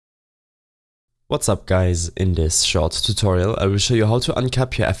What's up guys, in this short tutorial I will show you how to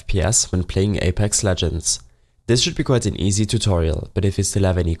uncap your FPS when playing Apex Legends. This should be quite an easy tutorial, but if you still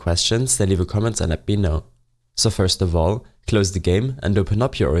have any questions then leave a comment and let me know. So first of all, close the game and open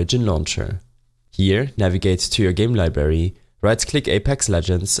up your Origin launcher. Here, navigate to your game library, right click Apex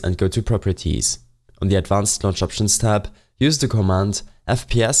Legends and go to Properties. On the Advanced Launch Options tab, use the command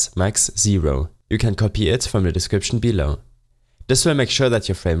FPS max 0. You can copy it from the description below. This will make sure that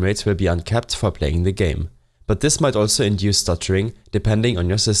your frame rate will be uncapped for playing the game, but this might also induce stuttering depending on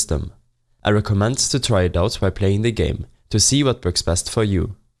your system. I recommend to try it out while playing the game, to see what works best for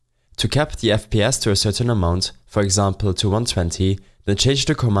you. To cap the FPS to a certain amount, for example to 120, then change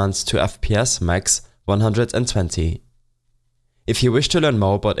the command to FPS max 120. If you wish to learn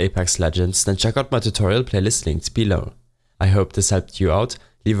more about Apex Legends, then check out my tutorial playlist linked below. I hope this helped you out,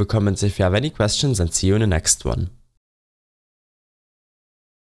 leave a comment if you have any questions and see you in the next one.